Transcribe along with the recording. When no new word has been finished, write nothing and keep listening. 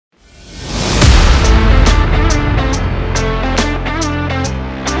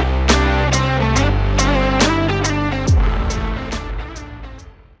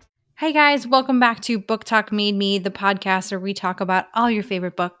Hey guys, welcome back to Book Talk Made Me, the podcast where we talk about all your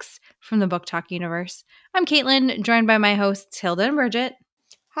favorite books from the Book Talk universe. I'm Caitlin, joined by my hosts Hilda and Bridget.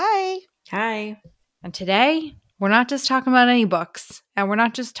 Hi. Hi. And today, we're not just talking about any books, and we're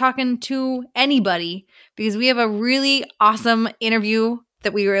not just talking to anybody, because we have a really awesome interview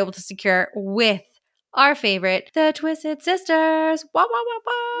that we were able to secure with our favorite, the Twisted Sisters. Wah, wah, wah,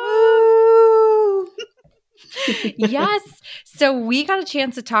 wah. Woo! Yes. So we got a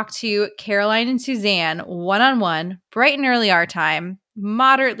chance to talk to Caroline and Suzanne one-on-one, bright and early our time,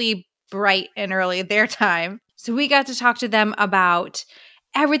 moderately bright and early their time. So we got to talk to them about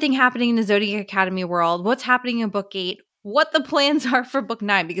everything happening in the Zodiac Academy world, what's happening in Book 8, what the plans are for Book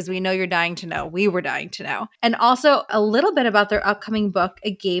 9, because we know you're dying to know. We were dying to know. And also a little bit about their upcoming book,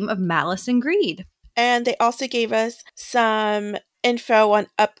 A Game of Malice and Greed. And they also gave us some info on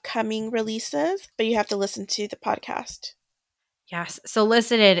upcoming releases, but you have to listen to the podcast. Yes. So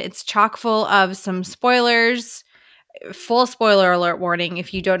listen in. It's chock full of some spoilers. Full spoiler alert warning.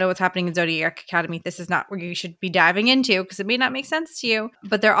 If you don't know what's happening in Zodiac Academy, this is not where you should be diving into because it may not make sense to you.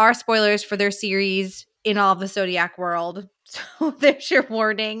 But there are spoilers for their series in all of the Zodiac world. So there's your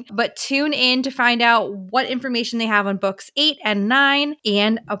warning. But tune in to find out what information they have on books 8 and 9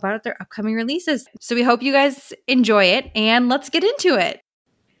 and about their upcoming releases. So we hope you guys enjoy it and let's get into it.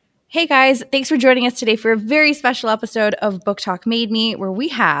 Hey guys, thanks for joining us today for a very special episode of Book Talk Made Me, where we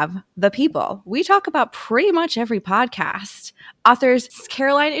have the people we talk about pretty much every podcast. Authors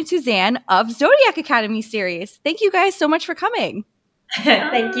Caroline and Suzanne of Zodiac Academy series. Thank you guys so much for coming.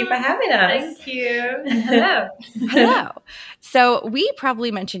 Thank you for having us. Thank you. Hello. Hello. So we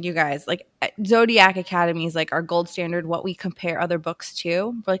probably mentioned you guys, like Zodiac Academy is like our gold standard, what we compare other books to.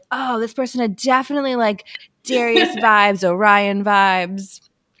 We're like, oh, this person had definitely like Darius vibes, Orion vibes.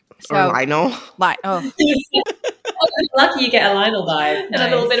 So, or Lionel. Oh. Lucky you get a Lionel vibe and a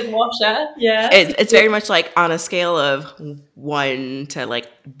little bit of Washer. Yeah. It's very much like on a scale of 1 to like,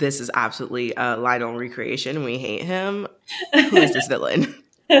 this is absolutely a Lionel recreation. We hate him. Who is this villain?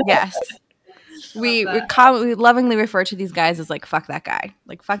 Yes. We lovingly refer to these guys as like, fuck that guy.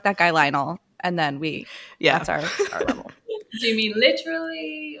 Like, fuck that guy, Lionel. And then that's our level. Do you mean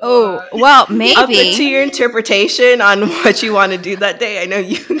literally? Oh, well, maybe. Up to your interpretation on what you want to do that day. I know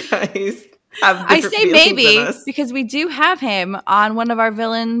you guys have different I say maybe than us. because we do have him on one of our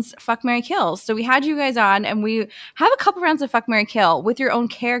villains' Fuck, Marry, Kills. So we had you guys on and we have a couple rounds of Fuck, Marry, Kill with your own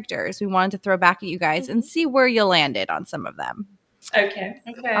characters. We wanted to throw back at you guys and see where you landed on some of them. Okay.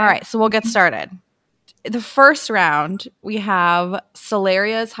 All right, so we'll get started. The first round, we have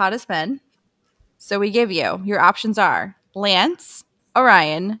Solaria's Hottest Men. So we give you, your options are Lance,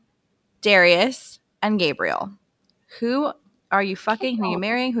 Orion, Darius, and Gabriel. Who are you fucking? Who are you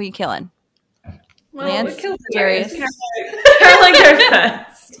marrying? Who are you killing? Well, Lance, we'll kill Darius. Caroline, go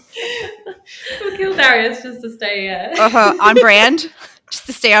first. We'll kill Darius just to stay On brand? Just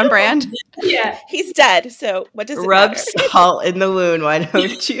to stay on brand? Yeah. He's dead, so what does it Rub matter? salt in the wound, why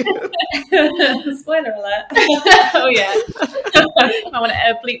don't you? Spoiler alert. Oh, yeah. I want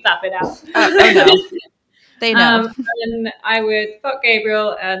to bleep that bit out. Oh, no. They know. And I would fuck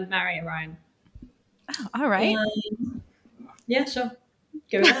Gabriel and marry Orion. Oh, all right. Yeah, sure.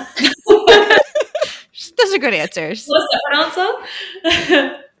 Go with that. Those are good answers. What's that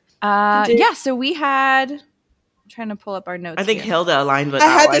answer? Yeah, so we had... I'm trying to pull up our notes. I think here. Hilda aligned with I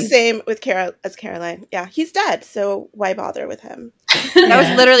that had one. the same with Caroline. Yeah, he's dead, so why bother with him? That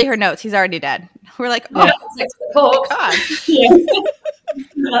was literally her notes. He's already dead. We're like, oh, Oh, God. yeah.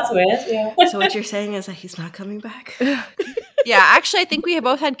 That's weird. Yeah. So what you're saying is that he's not coming back? Yeah, actually, I think we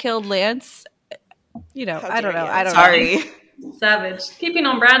both had killed Lance. You know, How I don't dare know. you. I don't know. Sorry. Savage. Keeping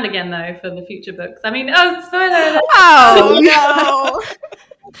on brand again, though, for the future books. I mean, spoiler. Oh, no.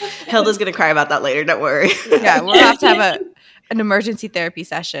 Hilda's going to cry about that later. Don't worry. Yeah, we'll have to have an emergency therapy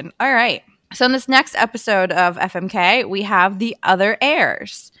session. All right. So in this next episode of FMK, we have the other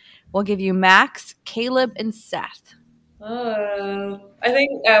heirs. We'll give you Max, Caleb, and Seth. I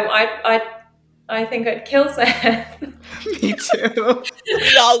think I think I'd kill Seth. Me too.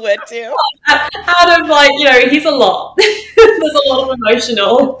 We all would too. Out of he's a lot. There's a lot of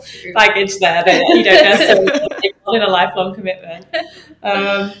emotional baggage there that you don't necessarily take on in a lifelong commitment.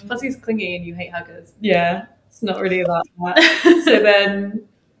 Plus he's clingy and you hate huggers. Yeah, it's not really about that. So then,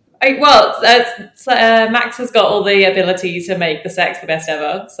 Max has got all the ability to make the sex the best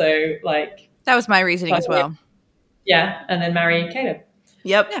ever. So that was my reasoning as well. Yeah, and then marry Caleb.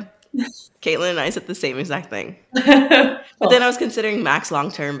 Yep. Yeah. Caitlin and I said the same exact thing. But then I was considering Max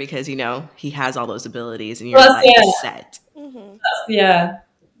long term because, he has all those abilities and you're set. Mm-hmm. Yeah.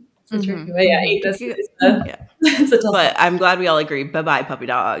 It's a tricky way. Yeah, It's a tough But I'm glad we all agree. Bye-bye, puppy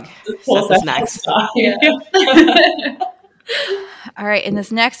dog. one. Set this next. Yeah. All right, in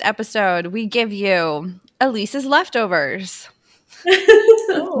this next episode, we give you Elise's leftovers.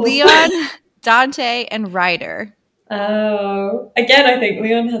 Leon, Dante, and Ryder. Oh, again, I think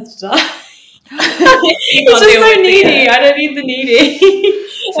Leon has to die. He's just so needy. I don't need the needy.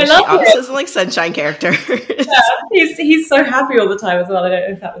 So I she love obviously it. doesn't like sunshine characters. He's so happy all the time as well. I don't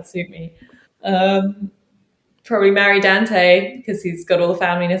know if that would suit me. Probably marry Dante because he's got all the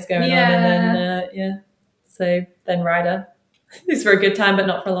familyness going on, and then so then Ryder. He's for a good time, but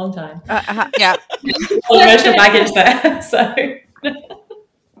not for a long time. Yeah. All emotional baggage there. So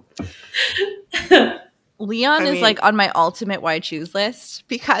Leon I is mean- like on my ultimate why choose list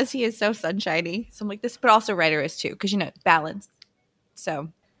because he is so sunshiny. So I'm like this, but also Ryder is too because balance. So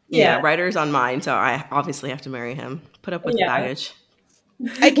Yeah, Yeah. Ryder's on mine, so I obviously have to marry him. Put up with the Yeah. baggage.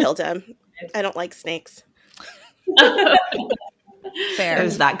 I killed him. I don't like snakes. fair. It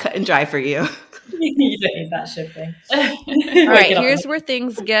was that cut and dry for you. you don't need that shipping. All right, here's where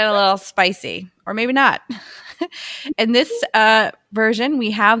things get a little spicy, or maybe not. In this version,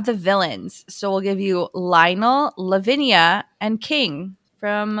 we have the villains. So we'll give you Lionel, Lavinia, and King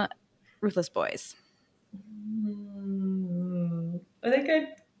from Ruthless Boys. Are they good?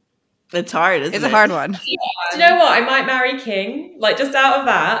 It's hard, isn't it? It's a hard one. Do you know what? I might marry King. Like, just out of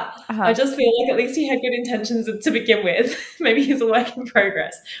that, Uh-huh. I just feel like at least he had good intentions to begin with. Maybe he's a work in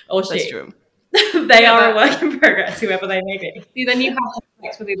progress. Or That's she. true. They are a work in progress, whoever they may be. See, then you have to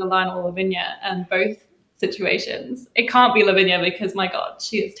sex with either Lionel or Lavinia, and both situations. It can't be Lavinia because, my God,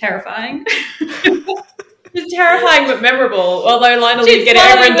 she is terrifying. She's terrifying but memorable, although Lionel She's did get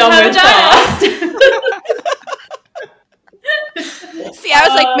it over and done with fast. See, I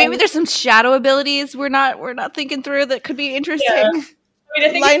was like, maybe there's some shadow abilities we're not thinking through that could be interesting. Yeah. I mean, I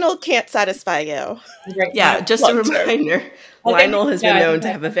think Lionel can't satisfy you. Yeah, just a Long term. reminder. Lionel has been known to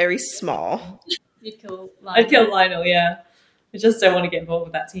have a very small. You'd kill I'd Lionel. kill Lionel, yeah. I just don't want to get involved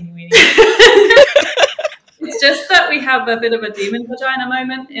with that teeny weeny. It's just that we have a bit of a demon vagina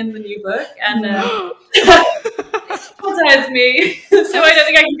moment in the new book, and traumatized me. So I don't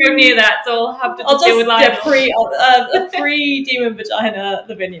think I can go near that. So I'll have to I'll deal with just Lionel. get pre-demon vagina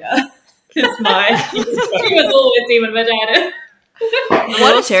Lavinia. Is my She was always demon vagina. I'm a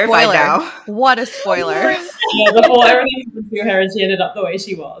little terrified spoiler. now. What a spoiler. yeah, before everything happened to her and she ended up the way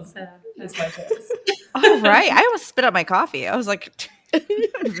she was. That's my choice. All right. I almost spit out my coffee. I was like,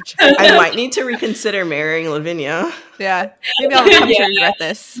 I might need to reconsider marrying Lavinia. yeah, maybe I'll come to Yeah. regret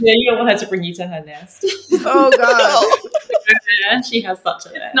this. Yeah, you don't want her to bring you to her nest. Oh god. Yeah, She has such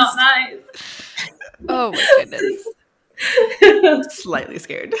a nest. not nice. Oh my goodness. Slightly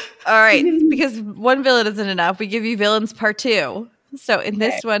scared. All right, because one villain isn't enough, we give you villains part 2. So in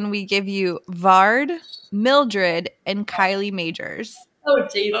this one, we give you Vard, Mildred, and Kylie Majors. Oh,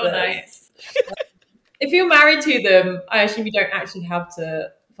 Jesus. Oh, nice. If you're married to them, I assume you don't actually have to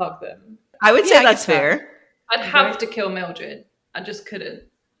fuck them. I would say Yeah, I that's guess so. fair. I'd have to kill Mildred. I just couldn't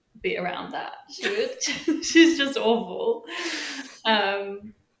be around that. She would. She's just awful.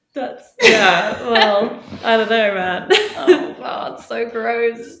 That's, yeah, well, I don't know, man. Oh God, so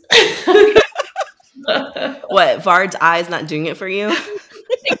gross. What, Vard's eyes not doing it for you? I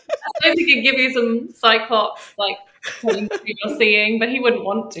suppose he could give you some Cyclops, like, telling you you're seeing, but he wouldn't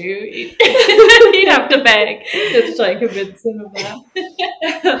want to. He'd have to beg. Just try and convince him of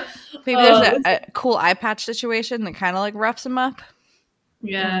that. Maybe there's a cool eye patch situation that kind of like roughs him up.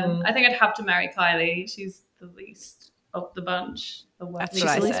 Yeah, Mhm. I think I'd have to marry Kylie. She's the least of the bunch. The worst. That's what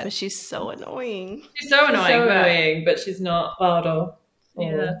I She's said. but she's so annoying. She's so annoying. So but- annoying, but she's not Vard or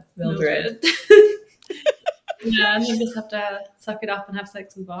Yeah, Mildred. Yeah, and then just have to suck it up and have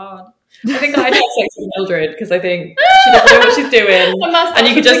sex with Bard. I think I'd have sex with Mildred because I think she doesn't know what she's doing. And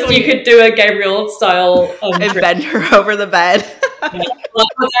you could do a Gabriel style And trick. bend her over the bed. Like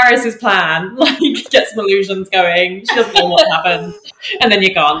Darius's plan, like get some illusions going. She doesn't know what happened, and then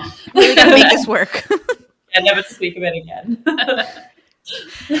you're gone. We gotta make this work. And never to speak of it again. I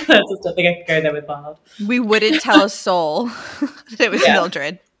just don't think I could go there with Bard. We wouldn't tell a soul that it was Yeah.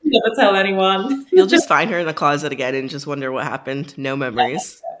 Mildred. Never tell anyone. You'll just find her in a closet again and just wonder what happened. No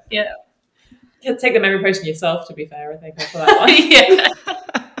memories. Yeah. You take the memory potion yourself, to be fair, I think, for that one. Yeah.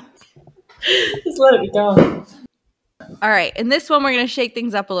 Just let it be gone. All right. In this one, we're going to shake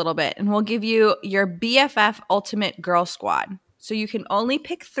things up a little bit and we'll give you your BFF Ultimate Girl Squad. So you can only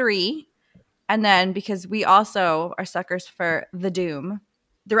pick 3. And then because we also are suckers for the Doom,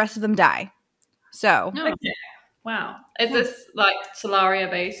 the rest of them die. So, No. Wow. Is this like Solaria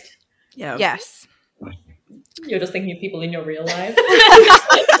based? Yeah. yes. You're just thinking of people in your real life.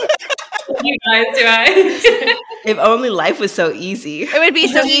 You guys, do I? If only life was so easy. It would be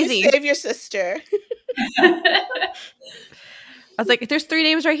so Do you easy. Save your sister. I was like, there's 3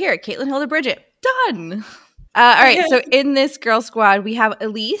 names right here. Caitlin, Hilda, Bridget. Done. All right. So in this girl squad, we have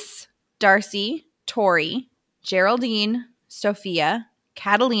Elise, Darcy, Tori, Geraldine, Sophia,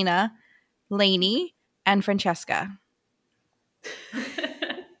 Catalina, Lainey, and Francesca.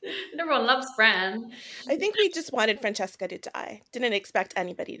 Everyone loves Fran. I think we just wanted Francesca to die. Didn't expect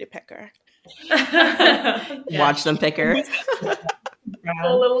anybody to pick her. Watch them pick her.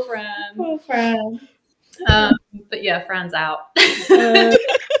 Poor little Fran. Poor Fran. But yeah, Fran's out.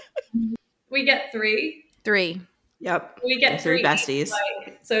 We get 3. 3. Yep. We get Three 3 besties.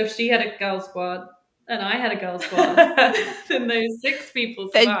 Like, so if she had a girl squad and I had a girl squad, then those 6 people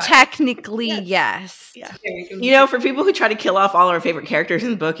Then survive. technically, yes. Yeah. Yeah, we can- You know, for people who try to kill off all our favorite characters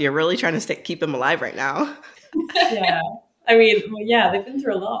in the book, you're really trying to keep them alive right now. Yeah. I mean, well, yeah, they've been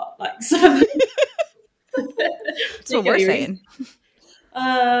through a lot. Like, some of them. That's what we're saying.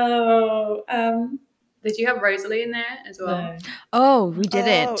 Oh, Did you have Rosalie in there as well? no. Oh, we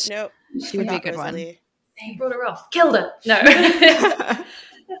didn't. Oh, no. She would be a Forgot good one. Rosalie. They brought her off. Killed her. No.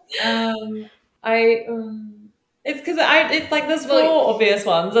 It's because it's like there's 4 obvious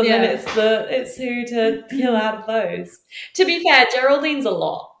ones, and then Yeah. it's who to kill out of those. To be fair, Geraldine's a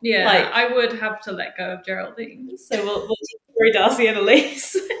lot. Yeah, Like, I would have to let go of Geraldine. so we'll do Tori, Darcy, and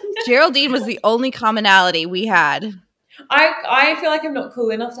Elise. Geraldine was the only commonality we had. I feel like I'm not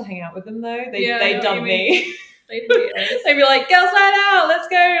cool enough to hang out with them though. They Yeah, I know what dump you me. They'd be They'd be like, "Girls night out, let's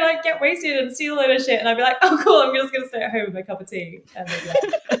go, like get wasted and steal a load of shit," and I'd be like, "Oh, cool, I'm just gonna stay at home with my cup of tea." And they'd be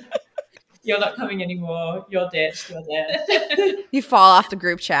like, "You're not coming anymore. You're ditched. You're dead." You fall off the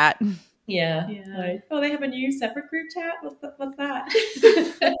group chat. Yeah. Yeah. Like, oh, they have a new separate group chat. What's that?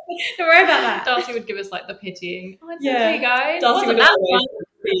 Don't worry about that. Darcy would give us like the pitying. Oh, it's Yeah. okay, guys. Darcy Wasn't would that always fun?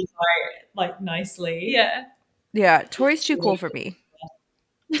 be like nicely. Yeah. Yeah, Tori's too cool for me.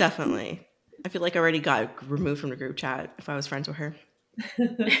 Definitely. I feel like I already got removed from the group chat if I was friends with her.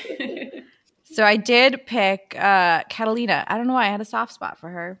 So I did pick Catalina. I don't know why I had a soft spot for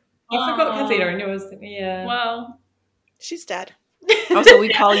her. I forgot Aw. Kathleen. I knew I was thinking, yeah. Well, She's dead. Also, we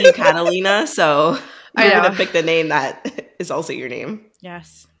call you Catalina, so I you're know. going to pick the name that is also your name.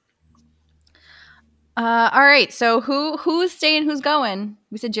 Yes. All right. So who's staying? Who's going?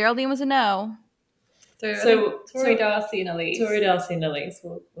 We said Geraldine was a no. so Tori, Darcy, and Elise. Tori, Darcy, and Elise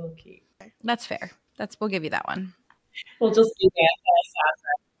we'll keep. That's fair. We'll give you that one. We'll just be there.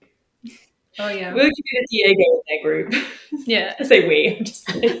 Oh yeah. We'll give you the Diego in their group. Yeah. I say we. I'm just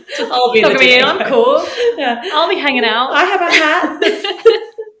like, I'll be Look the at me. Diego. I'm cool. Yeah. I'll be hanging out. I have a hat.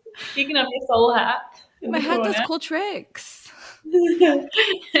 You can have your soul hat. in My the hat does corner. cool tricks.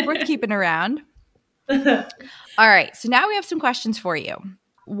 It's worth keeping around. All right. So now we have some questions for you.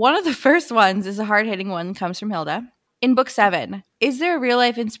 One of the first ones is a hard-hitting one. Comes from Hilda. In book 7, is there a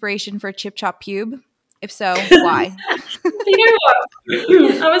real-life inspiration for Chip Chop Pube? If so, why? You know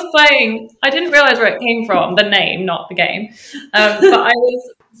what? I was playing. I didn't realize where it came from. The name, not the game. But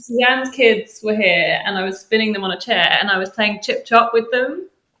Suzanne's kids were here, and I was spinning them on a chair, and I was playing Chip Chop with them,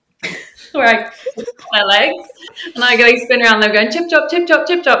 where I put their legs, and I go spin around. They're going Chip Chop, Chip Chop,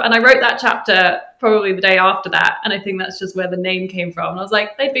 Chip Chop, and I wrote that chapter probably the day after that, and I think that's just where the name came from. And I was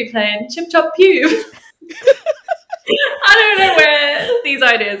like, they'd be playing Chip Chop Pube. I don't know where these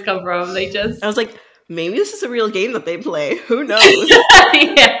ideas come from. They just I was like, maybe this is a real game that they play. Who knows?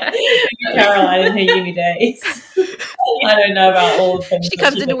 yeah. Caroline in her uni days. I don't know about all the things. She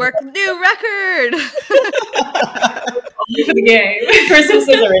comes into work, new record. for the game. Christmases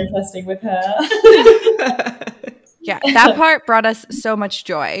are interesting with her. Yeah, that part brought us so much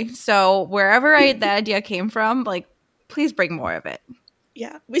joy. So wherever that idea came from, like, please bring more of it.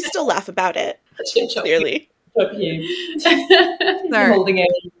 Yeah. We still laugh about it, Chip Chop. clearly. Fuck you. Sorry. Holding a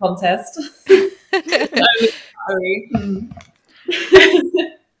contest. Sorry.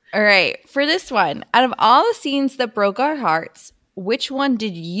 All right, for this one, out of all the scenes that broke our hearts, which one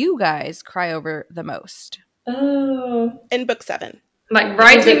did you guys cry over the most? Oh. In book 7. Like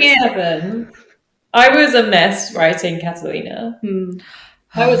writing Book it. 7. I was a mess writing Catalina.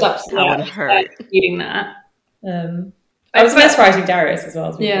 I was upset That one hurt. reading that. I was a mess writing Darius as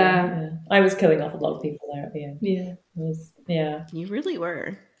well. to be Yeah. fair. I was killing off a lot of people there at the end. Yeah. It was, yeah. You really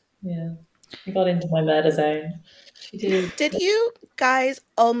were. I got into my murder zone. She did. Did you guys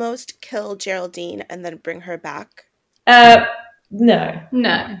almost kill Geraldine and then bring her back? No.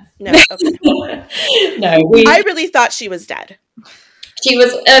 No. No. Okay. No. I really thought she was dead. She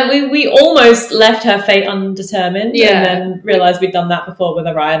was. We almost left her fate undetermined, Yeah. and then realised we'd done that before with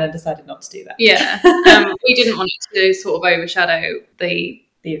Orion, and decided not to do that. Yeah. We didn't want it to sort of overshadow the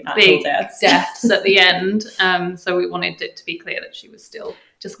the actual big deaths. deaths at the end. So we wanted it to be clear that she was still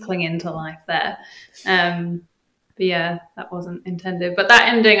just clinging to life there. But yeah, that wasn't intended. But that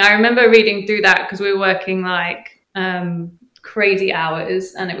ending, I remember reading through that because we were working like crazy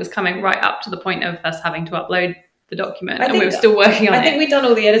hours, and it was coming right up to the point of us having to upload the document, and we were still working on it. I think we'd done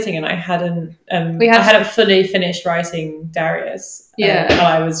all the editing, and I hadn't. We hadn't fully finished writing Darius. Yeah. And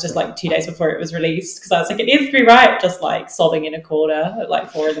I was just like 2 days before it was released because I was like, it needs to be right. Just like sobbing in a corner at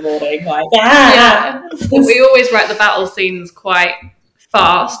like 4 a.m, like yeah. We always write the battle scenes quite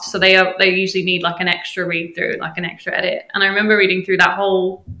fast, so they usually need like an extra read through, like an extra edit. And I remember reading through that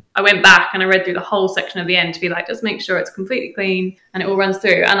whole. I went back and I read through the whole section of the end to be like, just make sure it's completely clean and it all runs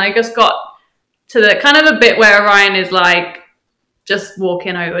through. And I just got to the kind of a bit where Orion is like just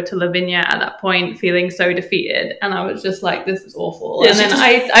walking over to Lavinia at that point, feeling so defeated. And I was just like, this is awful. Yeah, and then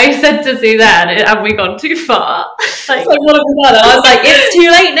I said to Suzanne, have we gone too far? Like, what have we done? And I was like, it's too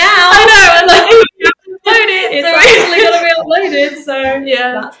late now. I know. And like, we have to upload it. It's So actually going to be uploaded. So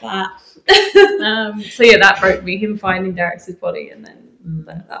yeah. that's that. So yeah, that broke me, him finding Darius's body, and then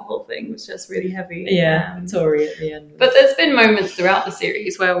that whole thing was just really heavy. Yeah, Tori at the end. But there's been moments throughout the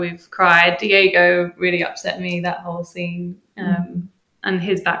series where we've cried. Diego really upset me, that whole scene. And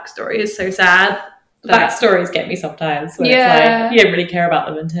his backstory is so sad. Backstories get me sometimes. Where it's like, you don't really care about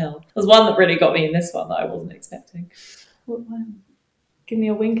them until. There's one that really got me in this one that I wasn't expecting. What one? Give me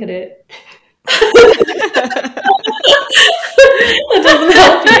a wink at it. That doesn't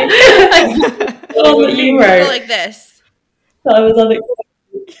help you. Oh, that you Go wrote. like this. I was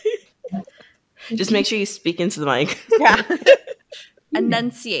unexpected. Just make sure you speak into the mic. Yeah.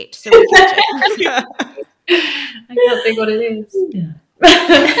 Enunciate so we catch it. I can't think what it is. Yeah.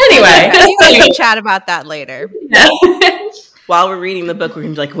 Anyway, we can chat about that later. While we're reading the book, we're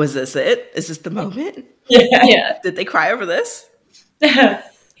going to be like, was this it? Is this the moment? Yeah. Did they cry over this? Yeah.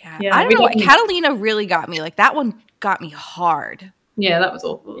 Yeah, I don't know. definitely- Catalina really got me. Like, that one got me hard. Yeah, that was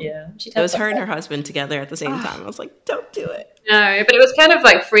awful. Yeah. It was her and her husband together at the same time. I was like, don't do it. No, but it was kind of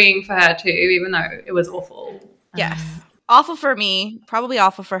like freeing for her too, even though it was awful. Yes. Awful for me, probably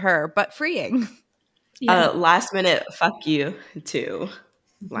awful for her, but freeing. Last minute, fuck you to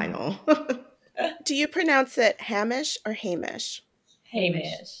Lionel. Do you pronounce it Hamish or Hamish?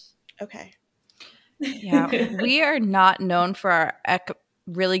 Hamish. Okay. Yeah. We are not known for our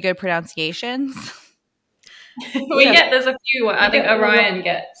really good pronunciations. There's a few. I think Orion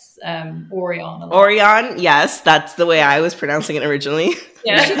gets Orion. A lot. Orion, yes, that's the way I was pronouncing it originally.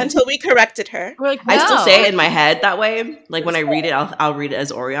 Yeah. Until we corrected her. We're like, I still no. say it in my head that way. Like when I read it, I'll read it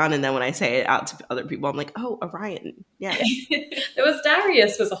as Orion, and then when I say it out to other people, I'm like, oh, Orion. Yeah. There was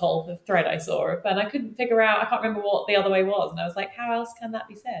Darius was a whole thread I saw, but I couldn't figure out, I can't remember what the other way was. And I was like, how else can that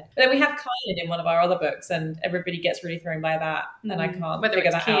be said? But then we have Kyan in one of our other books, and everybody gets really thrown by that. And I can't Whether figure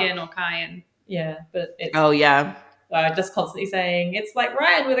it's that out. Kian or Kyan. Yeah, but it's Oh, yeah. just constantly saying, it's like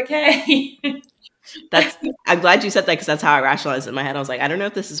Ryan with a K. I'm glad you said that because that's how I rationalized it in my head. I was like, I don't know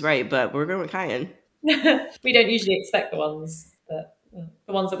if this is right, but we're going with Kyan. We don't usually expect the ones that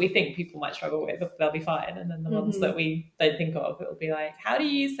we think people might struggle with, they'll be fine. And then the ones that we don't think of, it'll be like, how do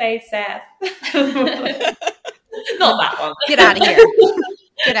you say Seth? Not that one. Get out of here.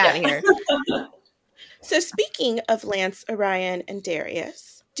 Get out of here. So speaking of Lance, Orion, and Darius,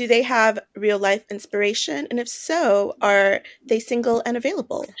 do they have real life inspiration? And if so, are they single and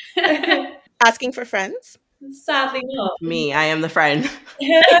available? Asking for friends? Sadly not. Me, I am the friend.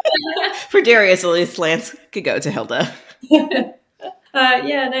 For Darius, at least Lance could go to Hilda. We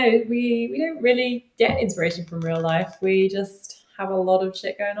don't really get inspiration from real life. We just have a lot of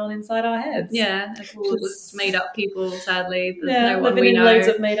shit going on inside our heads. Yeah, it's all just made up people, sadly. There's Yeah, no one living we in know. loads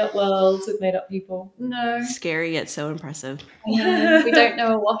of made up worlds with made up people. No. Scary yet so impressive. Yeah, we don't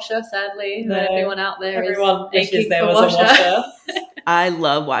know a washer, sadly. No. But everyone out there Everyone is wishes aching there for was a washer. I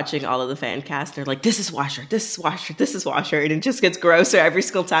love watching all of the fan cast. They're like, this is Washer, this is Washer, this is Washer. And it just gets grosser every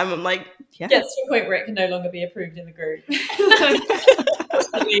single time. I'm like, yeah. Gets to a point where it can no longer be approved in the group. That's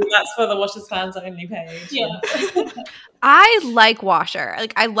for the Washers fans only page. Yeah. I like Washer.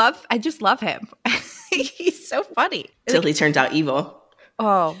 Like, I just love him. He's so funny. Till he turns out evil.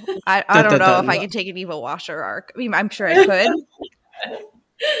 Oh, I Dun, don't dun, know dun. if I can take an evil Washer arc. I mean, I'm sure I could.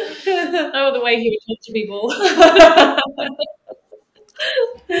 Oh, the way he would talk to people.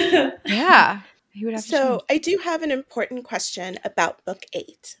 Yeah. He would have to So change. I do have an important question about book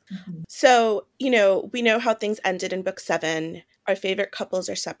 8. So, we know how things ended in book 7. Our favorite couples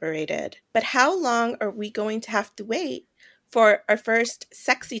are separated. But how long are we going to have to wait for our first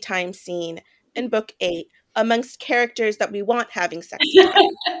sexy time scene in book 8 amongst characters that we want having sex time,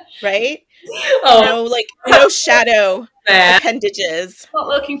 right? Oh, No shadow man. appendages. Not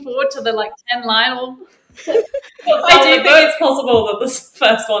looking forward to the 10 Lionel. I do think it's possible that this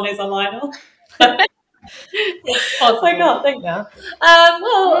first one is a Lionel. It's possible. I can't think now.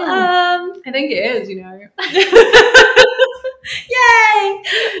 I think it is, Yay!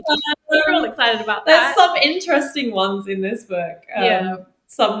 We're all excited about There's that. some interesting ones in this book.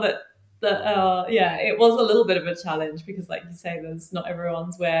 Some that it was a little bit of a challenge because, like you say, there's not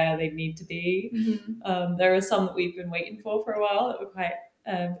everyone's where they need to be. Mm-hmm. There are some that we've been waiting for a while that were quite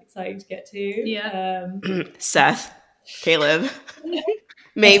exciting to get to. Yeah. Seth, Caleb,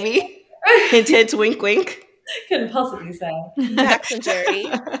 maybe. Hint, hint, wink, wink. Couldn't possibly say. Max and Jerry.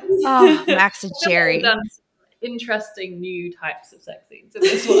 Oh, Max and Jerry. We've done some interesting new types of sex scenes in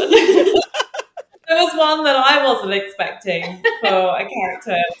this one. There was one that I wasn't expecting for a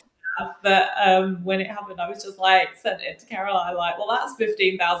character that when it happened, I was just sent it to Caroline, well, that's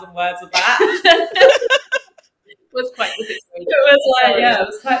 15,000 words of that. It was quite the situation. It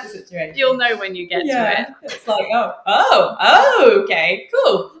was quite the situation. You'll know when you get to it. It's okay,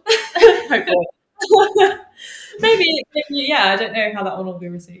 cool. Hopefully. maybe, I don't know how that one will be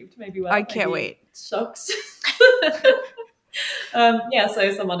received. Maybe well. I can't wait. Shocked.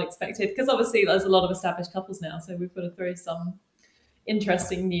 So some unexpected, because obviously there's a lot of established couples now, so we've got to throw some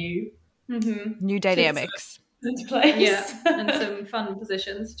interesting new dynamics into place. Yeah, and some fun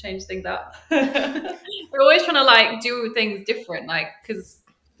positions, change things up. We're always trying to do things different, because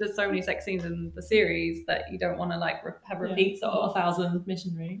there's so many sex scenes in the series that you don't want to have repeats of. 1,000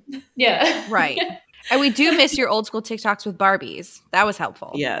 missionary. Yeah, right. And we do miss your old school TikToks with Barbies. That was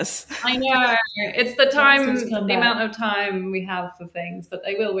helpful. Yes. I know. It's the amount of time we have for things, but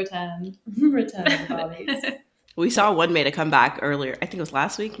they will return. Return to the Barbies. We saw one made a comeback earlier. I think it was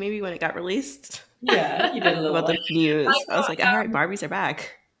last week, maybe, when it got released. Yeah, you did a little about the news. I was like, all right, Barbies are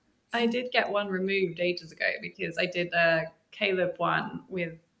back. I did get one removed ages ago because I did a Caleb one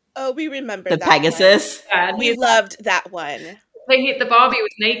with. Oh, we remember the that Pegasus. One. We loved that one. The Barbie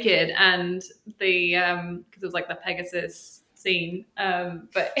was naked, and the because it was the Pegasus scene,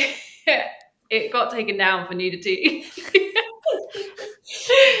 but it got taken down for nudity.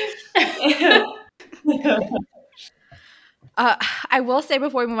 I will say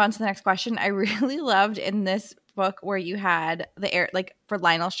before we move on to the next question, I really loved in this book where you had for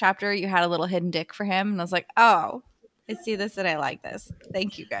Lionel's chapter, you had a little hidden dick for him, and I was like, oh, I see this and I like this.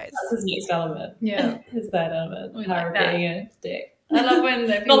 Thank you guys. That's his next element. Yeah, his third element. We Power like of being a dick. I love when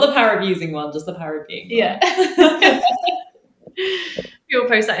not the power of using one, just the power of being one. Yeah. People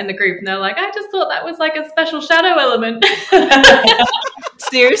post that in the group and they're like, I just thought that was a special shadow element.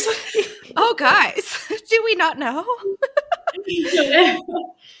 Seriously? Oh, guys, do we not know?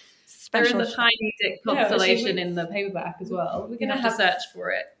 There is a tiny dick constellation in the paperback as well. We're going to have to search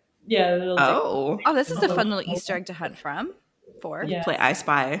for it. Yeah. Oh, this is a fun little Easter egg to hunt from. Yeah. Play I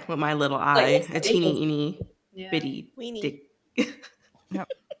Spy with my little eye, a teeny bitty dick. Yep.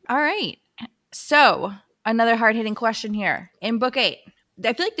 All right. So another hard-hitting question here. In book 8,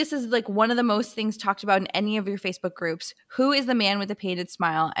 I feel like this is one of the most things talked about in any of your Facebook groups. Who is the man with the painted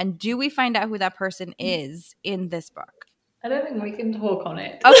smile? And do we find out who that person is in this book? I don't think we can talk on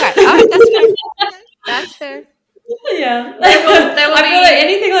it. Okay. All right, that's fair. That's fair. Yeah. I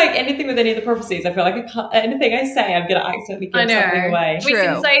feel anything with any of the prophecies, I feel anything I say, I'm going to accidentally give something away. We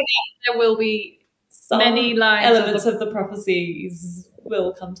can say that there will be some many lines elements of the prophecies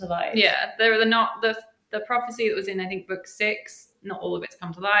will come to light. Yeah, there are not the prophecy that was in, I think, book 6, not all of it's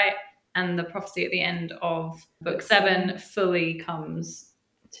come to light, and the prophecy at the end of book 7 fully comes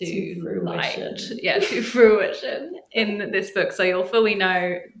to light. Yeah, to fruition in this book. So you'll fully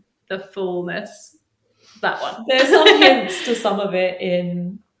know the fullness. That one. There's some hints to some of it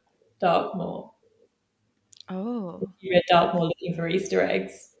in Darkmoor. Oh. You read Darkmoor looking for Easter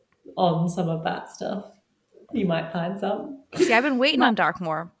eggs on some of that stuff. You might find some. See, I've been waiting on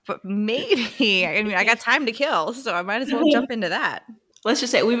Darkmoor, but maybe. I mean, I got time to kill, so I might as well jump into that. Let's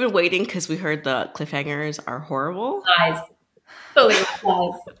just say we've been waiting because we heard the cliffhangers are horrible. Lies. Fully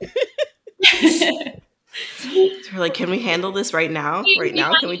lies. So we're can we handle this right now? Right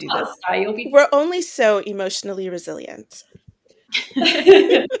now, can we do this? We're only so emotionally resilient.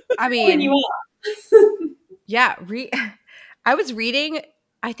 I mean, when you are. Yeah. I was reading,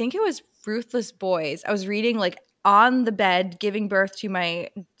 I think it was Ruthless Boys. I was reading on the bed, giving birth to my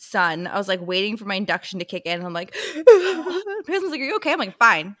son. I was waiting for my induction to kick in. And I'm like, my husband's like, are you okay? I'm like,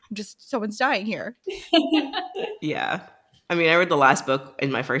 fine. Just someone's dying here. Yeah. I mean, I read the last book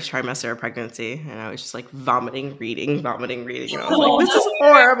in my first trimester of pregnancy, and I was just like vomiting, reading. And I was like, this is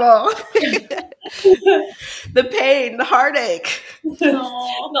horrible. The pain, the heartache. Not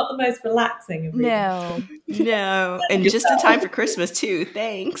the most relaxing of reading. No. And just in time for Christmas, too.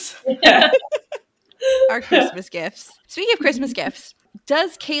 Thanks. Yeah. Our Christmas gifts. Speaking of Christmas gifts,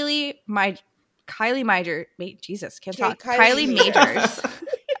 does Kylie Majors,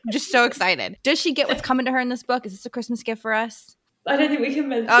 I'm just so excited. Does she get what's coming to her in this book? Is this a Christmas gift for us? I don't think we can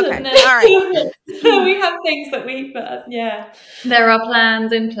mention Okay, it. all right. We have things that we, yeah. There are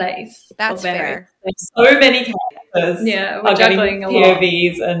plans in place. That's fair. There's so many characters. Yeah, we're are getting juggling a lot.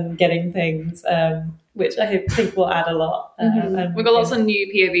 POVs and getting things, which I think will add a lot. And We've got lots of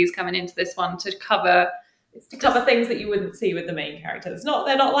new POVs coming into this one to cover things that you wouldn't see with the main characters.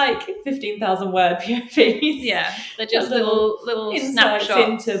 They're not like 15,000 word POVs. Yeah, they're just little insights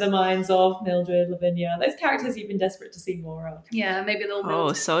snapshots into the minds of Mildred, Lavinia, those characters you've been desperate to see more of. Yeah, maybe a little bit.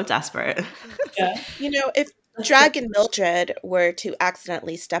 Oh, so desperate. Yeah. If Dragon Mildred were to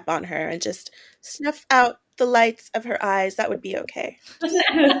accidentally step on her and just snuff out the lights of her eyes, that would be okay.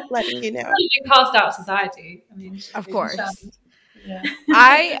 Letting you know. Cast out of society. I mean, Of course.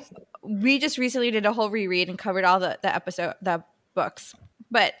 Yeah. We just recently did a whole reread and covered all the books.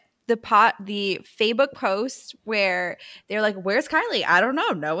 But the Facebook post where they're like, "Where's Kylie? I don't know.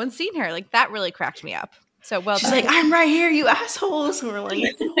 No one's seen her." Like, that really cracked me up. So well She's done. like, I'm right here, you assholes. And we're like,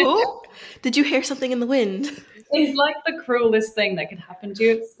 oh, did you hear something in the wind? It's like the cruelest thing that could happen to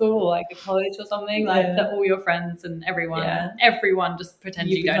you at school, like a college or something, like that all your friends and everyone just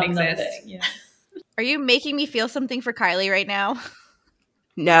pretend you don't exist. Yeah. Are you making me feel something for Kylie right now?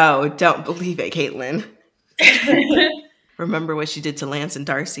 No, don't believe it, Caitlin. Remember what she did to Lance and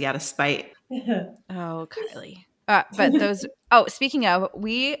Darcy out of spite. Oh, Kylie. But those. Speaking of,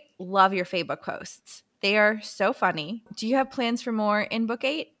 we love your Facebook posts. They are so funny. Do you have plans for more in book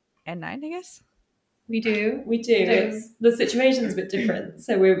 8 and 9? I guess We do. The situation's a bit different.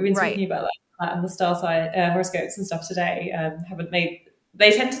 So we've been speaking about that and the star sign horoscopes and stuff today.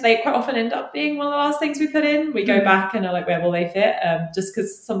 They quite often end up being one of the last things we put in. We go back and are like, where will they fit? Just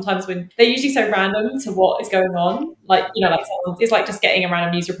because sometimes when they're usually so random to what is going on, like it's like just getting a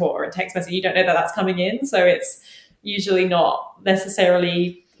random news report or a text message. You don't know that that's coming in, so it's usually not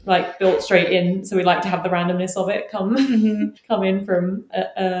necessarily like built straight in. So we like to have the randomness of it come in from.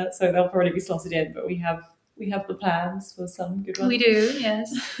 So they'll probably be slotted in, but we have the plans for some good ones. We do,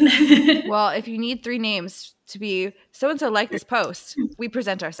 yes. Well, if you need 3 names to be so-and-so like this post, we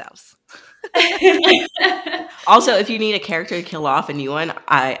present ourselves. Also, if you need a character to kill off a new one,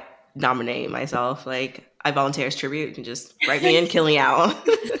 I nominate myself. Like, I volunteer as tribute. You can just write me in, kill me out.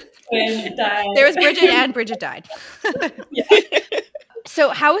 There was Bridget and Bridget died. So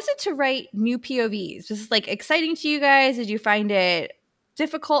how is it to write new POVs? Was this like exciting to you guys? Did you find it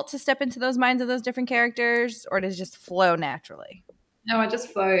difficult to step into those minds of those different characters, or does it just flow naturally? No, it just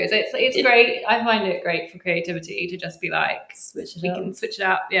flows. It's great. I find it great for creativity to just be like, we can switch it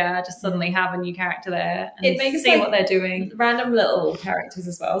up. Yeah, just suddenly have a new character there and It makes see what they're doing. Random little characters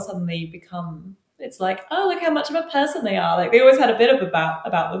as well suddenly become. It's like, oh, look how much of a person they are. Like they always had a bit of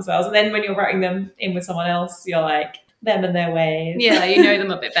about themselves, and then when you're writing them in with someone else, you're like them and their ways. Yeah, you know them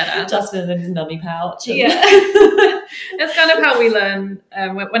a bit better. Justin and his nummy pouch. Yeah. That's kind of how we learn.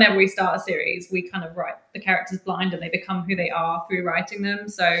 Whenever we start a series, we kind of write the characters blind and they become who they are through writing them.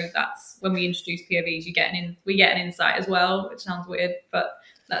 So that's when we introduce POVs, we get an insight as well, which sounds weird, but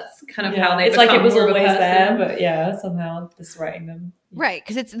that's kind of how they it's become like it was more of a always there, person. but somehow just writing them. Right,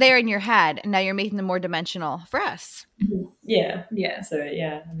 because it's there in your head, and now you're making them more dimensional for us. Yeah. Yeah. So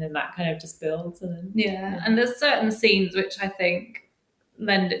and then that kind of just builds, and then And there's certain scenes which I think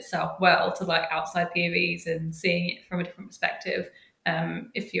lend itself well to like outside POVs and seeing it from a different perspective.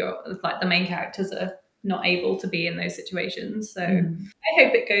 If the main characters are not able to be in those situations, so I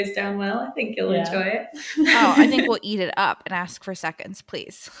hope it goes down well. I think you'll enjoy it. Oh, I think we'll eat it up and ask for seconds,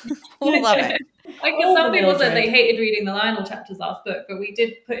 please. We'll love it. Like some people said they hated reading the Lionel chapters last book, but we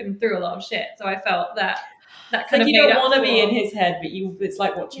did put him through a lot of shit, so I felt that kind of you don't made up want to be for- in his head, but it's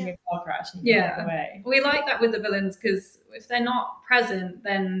like watching a car crash and you walk away. We like that with the villains because if they're not present,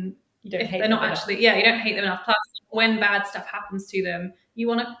 then You don't hate they're them not enough. actually you don't hate them enough. Plus, when bad stuff happens to them, you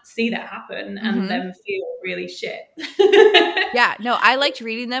want to see that happen and them feel really shit. Yeah, no, I liked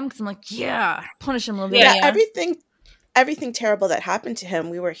reading them because I'm like, punish him a little bit. Yeah, everything terrible that happened to him,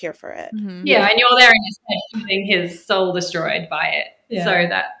 we were here for it. Mhm. Yeah, and you're there in his head, getting his soul destroyed by it, Yeah. so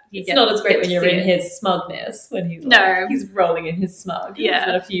that you It's get not as great get when to you're see in it. his smugness, when he's No. he's rolling in his smug. Yeah.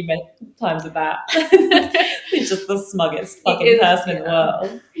 There's been a few times of that. He's just the smuggest He fucking is, person in the yeah.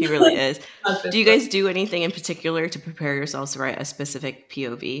 world. He really is. That's Do you guys do anything in particular to prepare yourselves to write a specific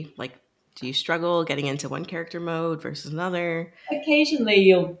POV? Like, do you struggle getting into one character mode versus another?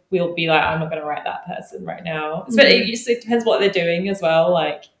 Occasionally we'll be like, I'm not going to write that person right now. But it depends what they're doing as well.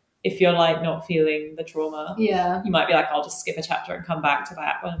 Like, if you're like not feeling the trauma, Yeah. you might be like, I'll just skip a chapter and come back to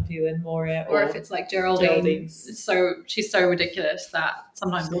that when I'm feeling more it. Or if it's like Geraldine, Geraldine's. so she's so ridiculous that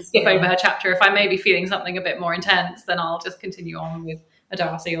sometimes we'll skip over her chapter. If I may be feeling something a bit more intense, then I'll just continue on with a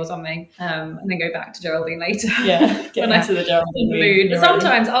Darcy or something, and then go back to Geraldine later. Yeah, get When into the Geraldine mood. mood. But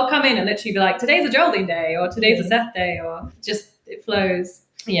sometimes I'll come in and literally be like, today's a Geraldine day, or today's a Seth day, or just it flows.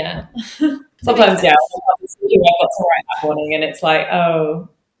 Yeah. Sometimes, yeah. Sometimes I've got to write that morning, and it's like, oh,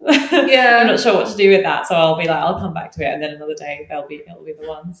 Yeah. I'm not sure what to do with that. So I'll be like, I'll come back to it, and then another day it'll be the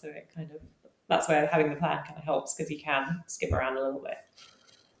one. So it kind of, that's where having the plan kind of helps, because you can skip around a little bit.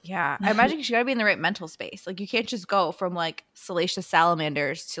 Yeah, I imagine you gotta be in the right mental space. Like, you can't just go from like salacious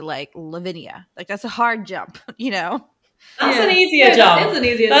salamanders to like Lavinia. Like, that's a hard jump, you know? That's Yeah. an easier Yeah, jump. It's an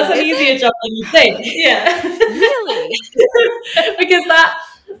easier That's jump. an easier jump than you think. Yeah. Really? Because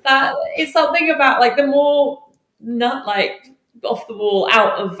that is something about, like, the more not like off the wall,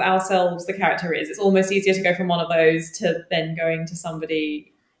 out of ourselves the character is, it's almost easier to go from one of those to then going to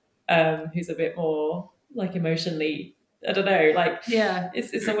somebody who's a bit more like emotionally, I don't know, like, Yeah.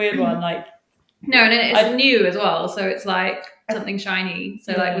 it's a weird one. Like, No, and it's new as well, so it's like something shiny.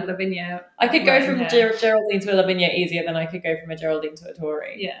 So like with Lavinia, I could go from her. Geraldine to a Lavinia easier than I could go from a Geraldine to a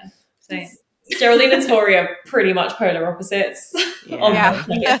Tori. Yeah, same. Geraldine and Tori are pretty much polar opposites. Yeah.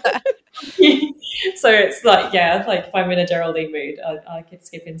 Yeah. So it's like, yeah, like if I'm in a Geraldine mood, I could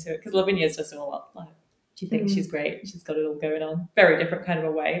skip into it, because Lavinia's just all up. Like, she thinks she's great. She's got it all going on. Very different kind of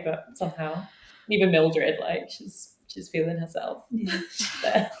a way, but somehow, even Mildred, like, she's feeling herself.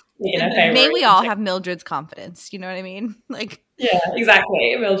 Yeah. May we all have Mildred's confidence. You know what I mean? Like, yeah,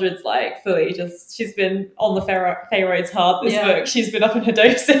 exactly. Mildred's like fully just, she's been on the Pharaohs hard this book. She's been up in her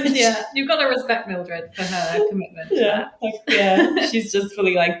dosage. Yeah, you've got to respect Mildred for her commitment. Yeah, like, yeah. She's just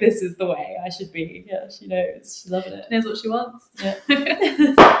fully like, this is the way I should be. Yeah, she knows. She's loving it. She knows what she wants. Yeah.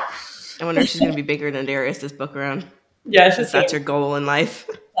 I wonder if she's going to be bigger than Darius this book around. Yeah, That's her goal in life.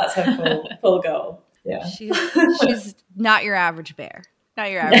 That's her full goal. Yeah. she's not your average bear.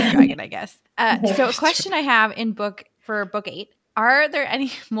 Not your average dragon, I guess. So a question I have for book 8. Are there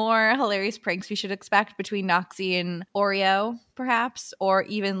any more hilarious pranks we should expect between Noxie and Oreo, perhaps? Or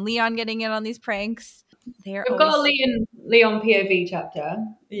even Leon getting in on these pranks? We've got a Leon POV chapter.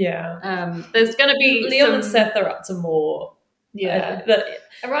 Yeah. There's going to be Leon and Seth are up to more. Yeah.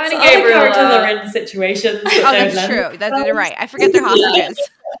 Ryan and Gabriel Gabriel characters are in situations that Oh, don't that's lend- true. You're right. I forget they're hostages.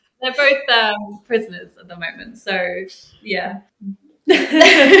 They're both prisoners at the moment. So, yeah.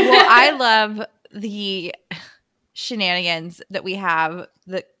 Well, I love the shenanigans that we have,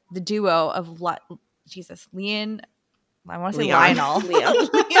 the duo of Leon. I want to say Lionel.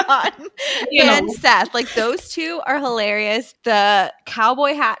 Leon and Seth. Like, those two are hilarious. The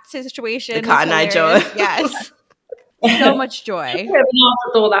cowboy hat situation. The Cotton Eye Joe. Yes. So much joy. I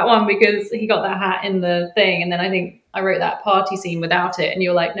afterthought that one because he got that hat in the thing, and then I think I wrote that party scene without it, and you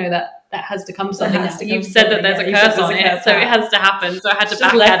were like, no, that has to come something. You've said that there's a curse on it, so it has to happen. So I had to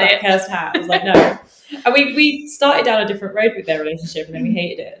back at it. Cursed hat. I was like, no. And we started down a different road with their relationship, and then we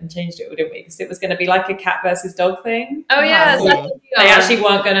hated it and changed it, didn't we? Because it was going to be like a cat versus dog thing. Oh yeah, So they actually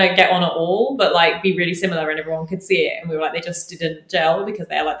weren't going to get on at all, but like be really similar, and everyone could see it. And we were like, they just didn't gel because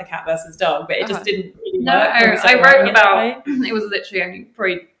they're like the cat versus dog, but it just didn't really No, work. I wrote about it was literally only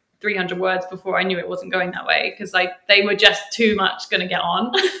probably 300 words before I knew it wasn't going that way, because like they were just too much going to get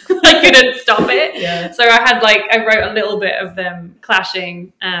on. I couldn't stop it. Yeah. So I wrote a little bit of them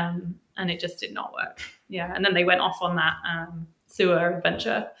clashing, and it just did not work. Yeah, and then they went off on that sewer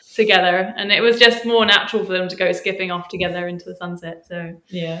adventure together, and it was just more natural for them to go skipping off together into the sunset. So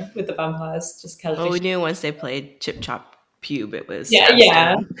yeah, with the vampires, just Well, we knew once they played Chip Chop Pube, it was yeah.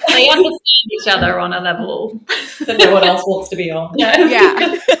 they understand each other on a level that no one else wants to be on.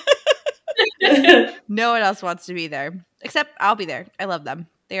 Yeah. No one else wants to be there. Except I'll be there. I love them.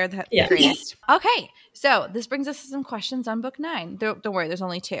 They are the greatest. Okay. So this brings us to some questions on book 9. Don't worry, there's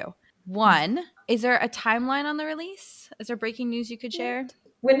only 2. 1, is there a timeline on the release? Is there breaking news you could share?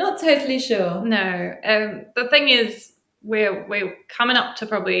 We're not totally sure. No. The thing is, we're coming up to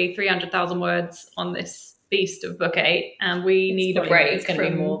probably 300,000 words on this beast of book 8, and we need a break. It's going to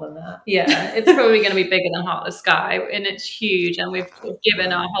be more than that. Yeah, it's probably going to be bigger than Heartless Sky, and it's huge, and we've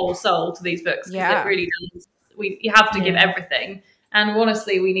given our whole soul to these books. Yeah. It really does. You have to give everything. And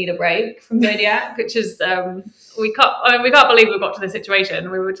honestly, we need a break from Zodiac, which is we can't believe we got to this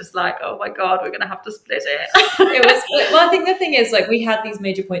situation. We were just like, oh my god, we're gonna have to split it. It was well. I think the thing is, like, we had these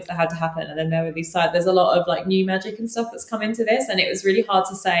major points that had to happen, and then there were these side. There's a lot of like new magic and stuff that's come into this, and it was really hard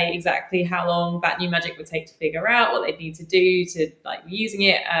to say exactly how long that new magic would take to figure out what they'd need to do to like be using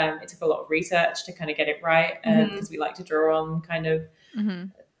it. It took a lot of research to kind of get it right, because we like to draw on kind of.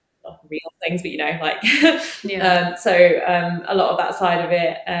 Not real things, but you know, like a lot of that side of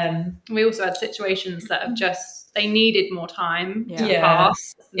it. We also had situations that have just they needed more time to Yeah.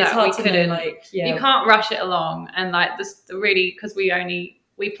 pass. It's That hard we to know, couldn't. like, You can't rush it along, and like this really because we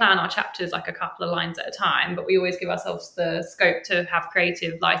plan our chapters like a couple of lines at a time, but we always give ourselves the scope to have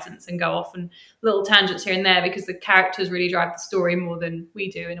creative license and go off and little tangents here and there because the characters really drive the story more than we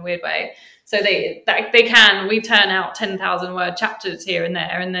do in a weird way. So we turn out 10,000 word chapters here and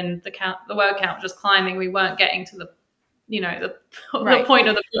there, and then the word count just climbing. We weren't getting to the point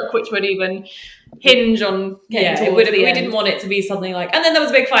of the book, which would even hinge on getting towards the end. We didn't want it to be something like, and then there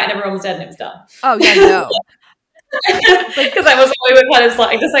was a big fight and everyone was dead and it was done. Oh yeah, no. Because that was what we were kind of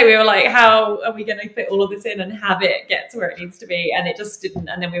starting to say. We were like, how are we going to fit all of this in and have it get to where it needs to be? And it just didn't.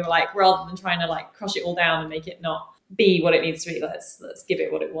 And then we were like, rather than trying to like crush it all down and make it not be what it needs to be, let's give it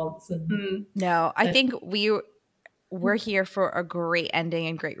what it wants. And No, I think we're here for a great ending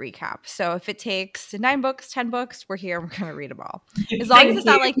and great recap. So if it takes 9 books, 10 books, we're here and we're going to read them all. As long as it's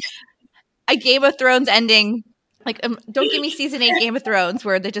not like a Game of Thrones ending. Like, don't give me season 8 Game of Thrones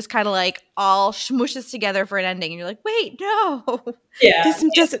where they're just kind of like all smooshes together for an ending. And you're like, wait, no. Yeah. This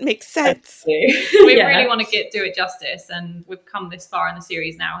doesn't make sense. We really want to do it justice. And we've come this far in the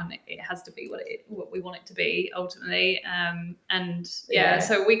series now. And it has to be what we want it to be ultimately.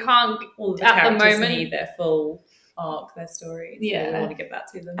 So we can't, all the at the characters moment, need their full arc, their story. So we want to give that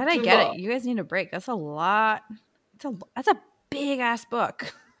to them. And I get it. You guys need a break. That's a lot. That's a big ass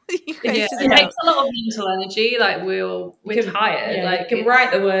book. It takes a lot of mental energy. Like we're tired. Yeah, like you can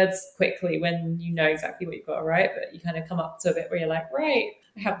write the words quickly when you know exactly what you've got to write, but you kind of come up to a bit where you're like, right,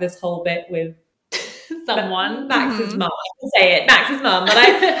 I have this whole bit with someone, Max's mum. I can say it, Max's mum, that I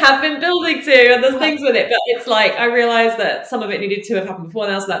have been building to, and there's things with it, but it's like I realised that some of it needed to have happened before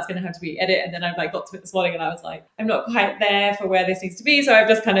now, so that's going to have to be edit. And then I got to it this morning, and I was like, I'm not quite there for where this needs to be, so I've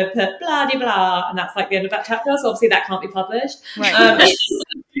just kind of put blah de blah, and that's like the end of that chapter. So obviously that can't be published. Right.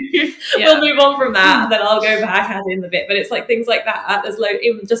 We'll move on from that, and then I'll go back add in the bit. But it's like things like that. There's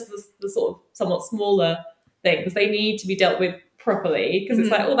even just the sort of somewhat smaller things they need to be dealt with properly, because it's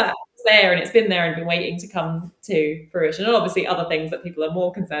like all that's there and it's been there and been waiting to come to fruition, and obviously other things that people are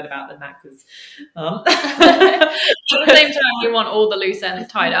more concerned about than Max's mum. At the same time, we want all the loose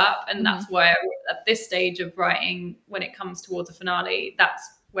ends tied up, and that's where at this stage of writing, when it comes towards a finale, that's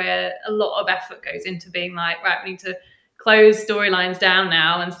where a lot of effort goes into being like, right, we need to close storylines down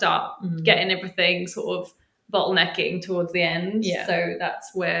now and start getting everything sort of bottlenecking towards the end. Yeah. So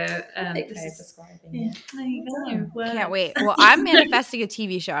that's where describing. There you go. Can't wait. Well, I'm manifesting a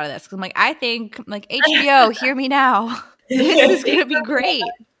TV show out of this because I'm like, I think like HBO, hear me now. This is going to be great.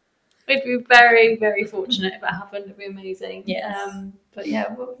 We'd be very, very fortunate if it happened. It'd be amazing. Yes. But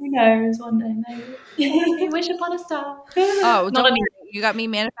yeah, well, who knows? One day, maybe. Wish upon a star. Oh, Not don't worry. You got me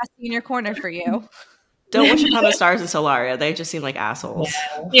manifesting in your corner for you. Don't wish upon the stars in Solaria. They just seem like assholes.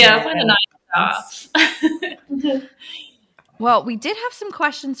 Yeah, find a nice star. Well, we did have some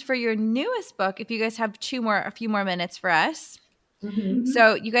questions for your newest book. If you guys have a few more minutes for us.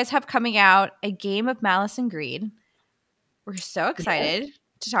 So you guys have coming out A Game of Malice and Greed. We're so excited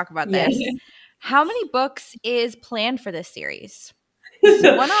to talk about this. How many books is planned for this series?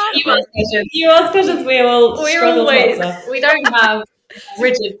 One-off? You ask questions, we don't have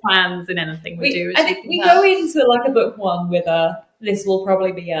rigid plans in anything we do. I think we go into like a book one with this will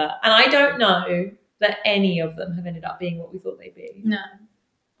probably be and I don't know that any of them have ended up being what we thought they'd be. No,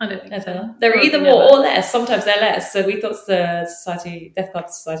 I don't think so. They're either more or less. Sometimes they're less. So we thought the Death Card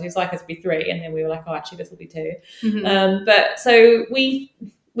Society was likely to be 3, and then we were like, oh, actually, this will be 2. But so we've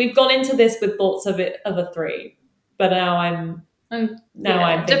gone into this with thoughts of a 3, but now I'm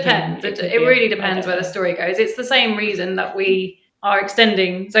depends. It really depends where the story goes. It's the same reason that we are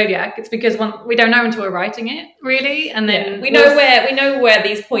extending Zodiac. It's because we don't know until we're writing it, really, and then we know where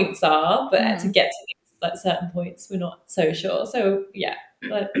these points are, but to get to these like certain points, we're not so sure. So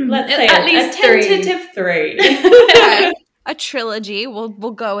let's say at least a tentative 3. Okay. A trilogy. We'll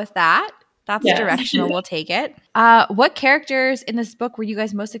go with that. That's directional. We'll take it. What characters in this book were you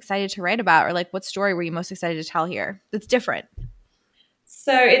guys most excited to write about, or like what story were you most excited to tell here? That's different.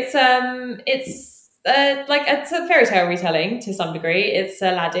 So it's it's a fairy tale retelling to some degree. It's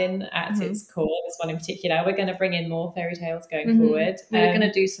Aladdin at Mhm. its core. This one in particular. We're going to bring in more fairy tales going Mhm. forward. We're going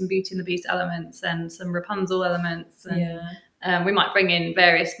to do some Beauty and the Beast elements and some Rapunzel elements, and we might bring in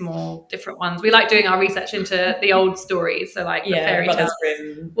various more different ones. We like doing our research into the old stories, so like the fairy Brothers tales.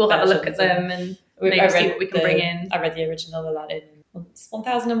 Grimm We'll have a look versions at them and maybe see what we can bring in. I read the original Aladdin.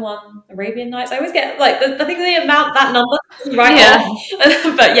 1001 Arabian Nights. I always get like I think the amount that number right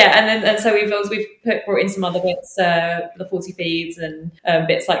off. But and so we've brought in some other bits, the 40 Thieves and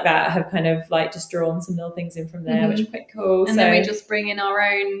bits like that have kind of like just drawn some little things in from there, which are quite cool. And then we just bring in our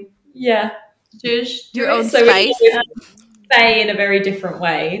own zhuzh. Your own so spice. Fae in a very different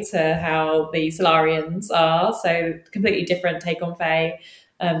way to how the Solarians are. So completely different take on Fae.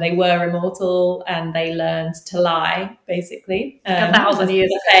 They were immortal and they learned to lie, basically. 1,000 years.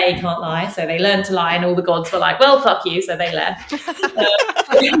 The Fae can't lie, so they learned to lie, and all the gods were like, well, fuck you, so they left.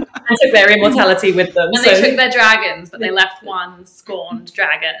 And took their immortality with them. And they took their dragons, but they left one scorned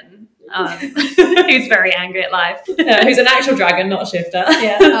dragon who's very angry at life. Who's an actual dragon, not a shifter.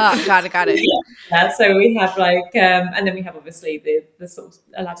 Oh, got it. So we have and then we have obviously the sort of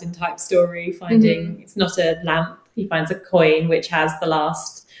Aladdin type story, finding it's not a lamp, he finds a coin which has the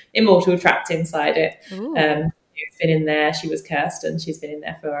last immortal trapped inside it. Who's been in there, she was cursed and she's been in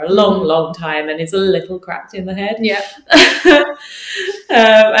there for a long time and is a little cracked in the head. We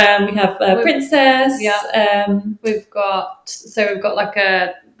have a princess. We've got like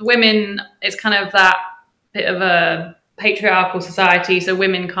the women, it's kind of that bit of a patriarchal society, so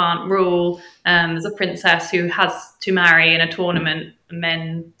women can't rule. There's a princess who has to marry in a tournament,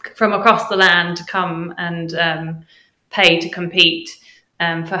 men from across the land to come and pay to compete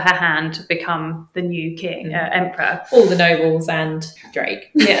for her hand to become the new king, emperor. All the nobles and Drake.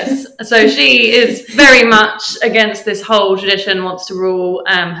 Yes. So she is very much against this whole tradition, wants to rule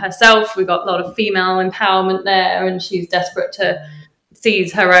herself. We've got a lot of female empowerment there, and she's desperate to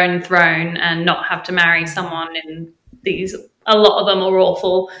seize her own throne and not have to marry someone in these. A lot of them are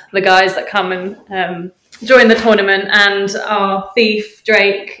awful. The guys that come and join the tournament, and our thief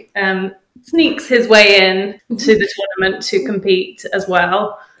Drake sneaks his way in to the tournament to compete as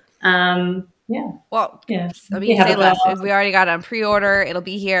well. Well, let me say less. We already got it on pre-order. It'll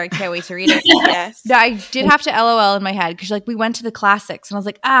be here. I can't wait to read it. Yes. No, I did have to LOL in my head because we went to the classics and I was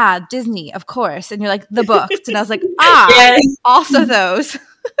like, Disney, of course. And you're like, the books. And I was like, also those.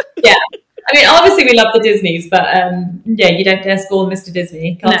 I mean, obviously we love the Disneys, but you don't dare scorn Mr.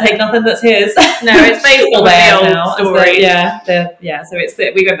 Disney. Can't take nothing that's his. No, it's based on the old stories. So it's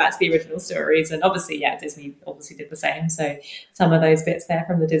we go back to the original stories, and obviously, Disney obviously did the same. So some of those bits there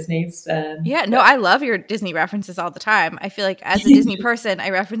from the Disneys. I love your Disney references all the time. I feel like as a Disney person, I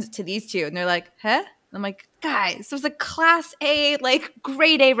reference it to these two, and they're like, huh? And I'm like, guys, it was a class A,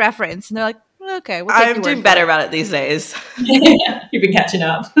 grade A reference, and they're like, okay, I'm doing better about it these days. You've been catching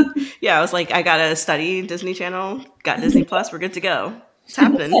up. I was like, I gotta study Disney Channel, got Disney Plus, we're good to go. It's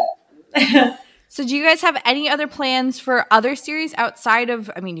happening. So do you guys have any other plans for other series outside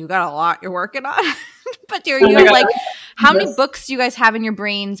of, you got a lot you're working on, but do you how many books do you guys have in your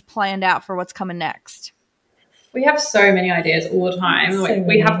brains planned out for what's coming next? We have so many ideas all the time.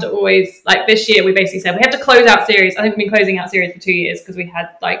 We have to always, this year we basically said we have to close out series. I think we've been closing out series for 2 years because we had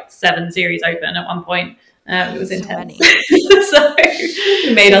 7 series open at one point. It was intense. So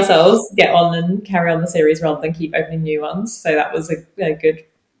we made ourselves get on and carry on the series rather than keep opening new ones. So that was a good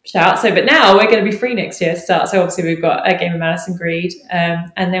shout. But now we're going to be free next year to start. So obviously we've got A Game of Malice and Greed.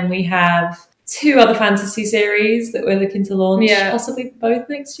 And then we have 2 other fantasy series that we're looking to launch, possibly both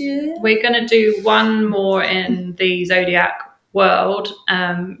next year. We're going to do one more in the Zodiac world,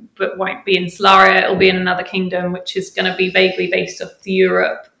 but won't be in Solaria. It'll be in another kingdom, which is going to be vaguely based off the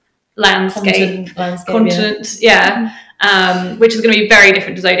Europe continent, which is going to be very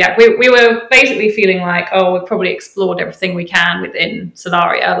different to Zodiac. We were basically feeling like, we've probably explored everything we can within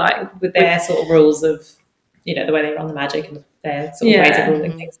Solaria, with their sort of rules of, the way they run the magic and their sort of ways of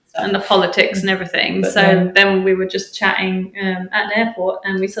ruling things and the politics and everything. But then we were just chatting at an airport,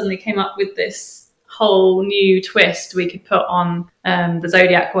 and we suddenly came up with this whole new twist we could put on the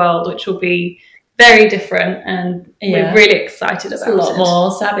Zodiac world, which will be very different, and we're really excited about it. It's a lot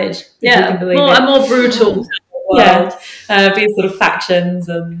more savage. More brutal. World. Being sort of factions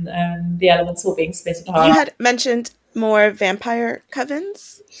and the elements all being split apart. You had mentioned more vampire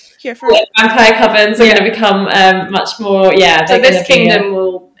covens here for vampire covens are going to become much more. So this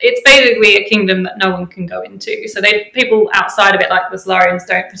kingdom it's basically a kingdom that no one can go into. So people outside of it, like the Solarians,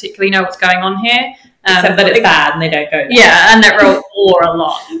 don't particularly know what's going on here. Except that it's bad and they don't go there. Yeah, and they're all or a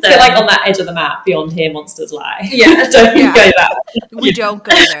lot. So like on that edge of the map, beyond here, monsters lie. Yeah. Don't Yeah. go that way. We don't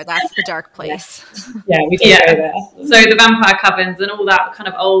go there. That's the dark place. Yeah, we don't Yeah. go there. So the vampire covens and all that kind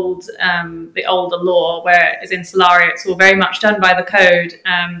of old, the older lore, where it's in Solaria, it's all very much done by the code.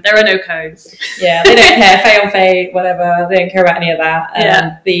 There are no codes. Yeah, they don't care. Fae on fate, whatever. They don't care about any of that.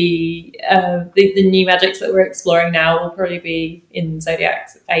 Yeah. The new magics that we're exploring now will probably be in Zodiac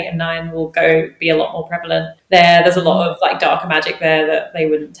 8 and 9. Will be a lot more prevalent there. There's a lot of like darker magic there that they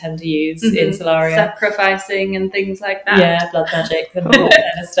wouldn't tend to use in Solaria. Sacrificing and things like that. Yeah, blood magic and all that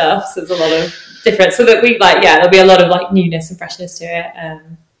kind of stuff. So there's a lot of difference. So that there'll be a lot of like newness and freshness to it.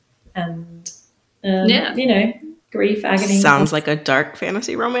 You know, grief, agony. Sounds like a dark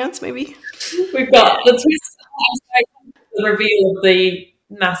fantasy romance, maybe. We've got the twist, the reveal of the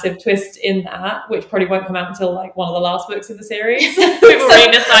massive twist in that, which probably won't come out until like one of the last books of the series. We've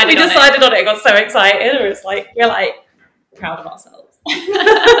already decided we decided on it. Got so excited. We're like proud of ourselves.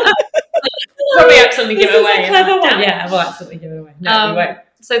 Probably absolutely give This it is away. a clever one. Yeah, we'll absolutely give it away. No, we won't.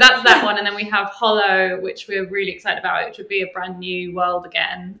 So that's that one, and then we have Hollow, which we're really excited about, which would be a brand new world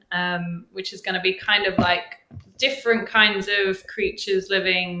again, which is going to be kind of like different kinds of creatures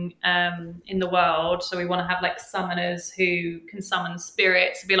living in the world. So we want to have like summoners who can summon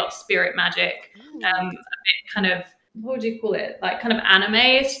spirits. It'll be a lot of spirit magic, a bit kind of, what would you call it? Like kind of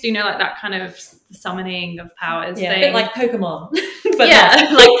anime-ish, you know, like that kind of summoning of powers Yeah, thing. a bit like Pokemon. But yeah,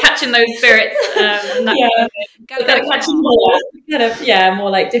 like catching those spirits. And that Yeah. kind of thing. Gotta But go catch on. More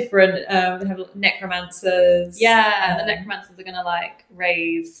like different. We have necromancers. Yeah, the necromancers are going to like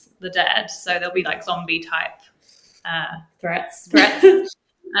raise the dead, so they'll be like zombie type threats. Again,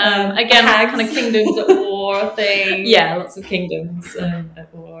 hags. kind of kingdoms at war thing. Yeah, lots of kingdoms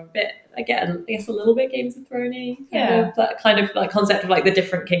at war. I guess a little bit Games of Thrones. Yeah. That kind of like concept of like the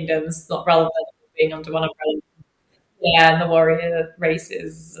different kingdoms, not rather than being under one umbrella. Yeah, and the warrior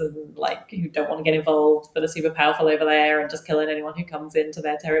races and like who don't want to get involved but are super powerful over there and just killing anyone who comes into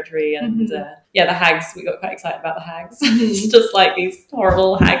their territory. And the hags, we got quite excited about the hags. Just like these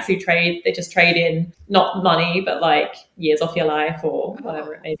horrible hags who they just trade in not money but like years off your life or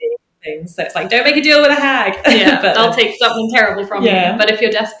whatever it may be. Things. So it's like, don't make a deal with a hag. Yeah, but they'll take something terrible from you. Yeah. But if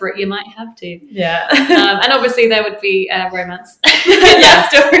you're desperate, you might have to. Yeah. And obviously there would be romance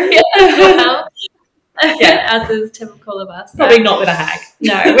story as well. Yeah. As is typical of us. Probably not with a hag.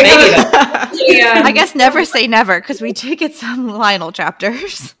 No, Maybe not. I guess never say never, because we did get some Lionel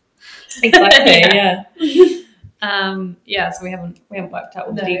chapters. Exactly. Yeah. So we haven't worked out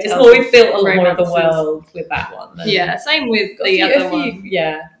all the No, details. it's more we've built a lot more of the romances. world with that one. Yeah, same with A the few- other a few- one.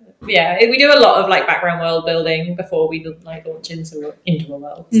 Yeah. We do a lot of like background world building before we like launch into a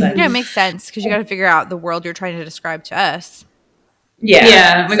world. So Yeah, it makes sense, because you got to figure out the world you're trying to describe to us.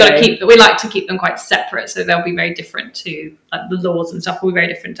 Yeah, we like to keep them quite separate, so they'll be very different to like the laws and stuff will be very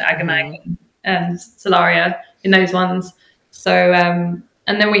different to Agamemnon and Solaria in those ones. So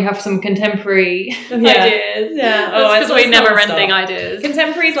and then we have some contemporary ideas. Yeah. Because we never non-stop. ending ideas.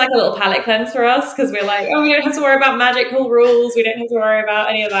 Contemporary is like a little palate cleanse for us because we're like, we don't have to worry about magical rules. We don't have to worry about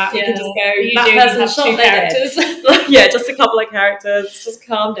any of that. We can just go. You That do person have shot two their characters. head. Yeah, just a couple of characters. Just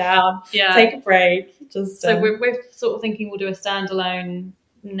calm down. Yeah. Take a break. Just So we're sort of thinking we'll do a standalone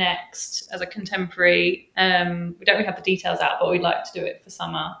next as a contemporary. We don't really have the details out, but we'd like to do it for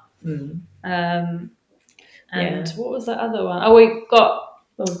summer. And what was that other one? Oh, we've got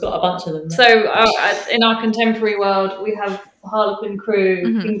a bunch of them. So in our contemporary world, we have Harlequin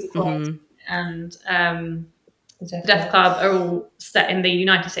Crew, Kings of Claws, and the Death Club are all set in the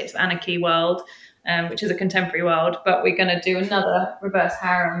United States of Anarchy world, which is a contemporary world. But we're going to do another reverse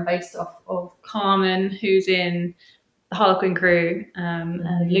harem based off of Carmen, who's in the Harlequin Crew,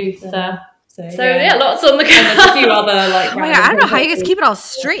 and Luther. So lots on the There's a few other like. Oh my God, I don't know how you guys keep it all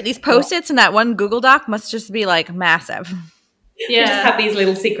straight. These Post-its in that one Google Doc must just be like massive. We just have these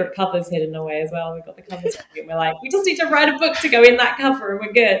little secret covers hidden away as well. We've got the covers and we're like, we just need to write a book to go in that cover and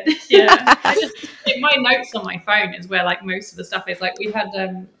we're good. Yeah. My notes on my phone is where like most of the stuff is. Like we've had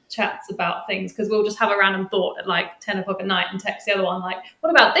chats about things because we'll just have a random thought at like 10 o'clock at night and text the other one like, what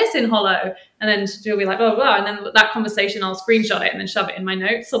about this in Hollow? And then she'll be like, blah, blah, blah. And then that conversation, I'll screenshot it and then shove it in my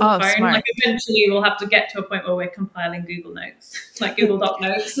notes on the phone. Smart. Like eventually we'll have to get to a point where we're compiling Google Notes, like Google Doc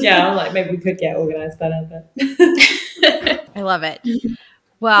Notes. Yeah, like maybe we could get organised better, but I love it.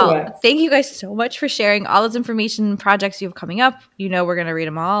 Well, Correct. thank you guys so much for sharing all this information and projects you have coming up. You know we're going to read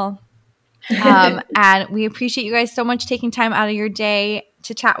them all. And we appreciate you guys so much taking time out of your day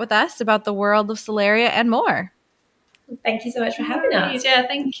to chat with us about the world of Solaria and more. thank you so much for having us. Yeah,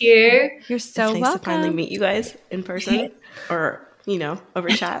 thank you. You're so It's nice welcome. to finally meet you guys in person or, over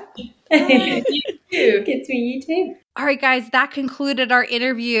chat. You too. Good to meet you too. All right, guys, that concluded our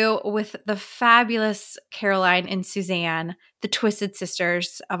interview with the fabulous Caroline and Suzanne, the twisted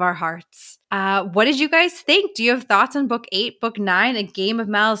sisters of our hearts. What did you guys think? Do you have thoughts on book 8, book 9, A Game of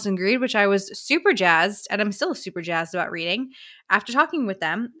Malice and Greed, which I was super jazzed, and I'm still super jazzed about reading after talking with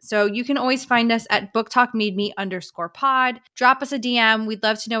them. So you can always find us at booktalkmademe_pod. Drop us a DM. We'd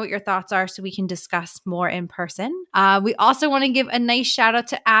love to know what your thoughts are so we can discuss more in person. We also want to give a nice shout out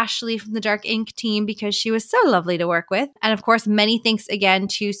to Ashley from the Dark Ink team because she was so lovely to work with. And of course, many thanks again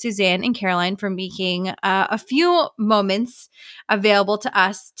to Suzanne and Caroline for making a few moments available to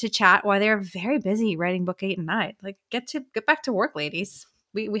us to chat while they're very busy writing book 8 and 9. Like, get back to work, ladies.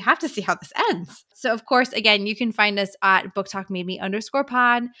 We have to see how this ends. So, of course, again, you can find us at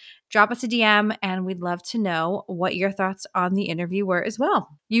booktalkmademe_pod. Drop us a DM, and we'd love to know what your thoughts on the interview were as well.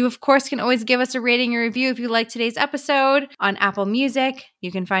 You, of course, can always give us a rating or review if you like today's episode on Apple Music.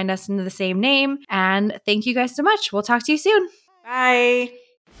 You can find us under the same name. And thank you guys so much. We'll talk to you soon. Bye.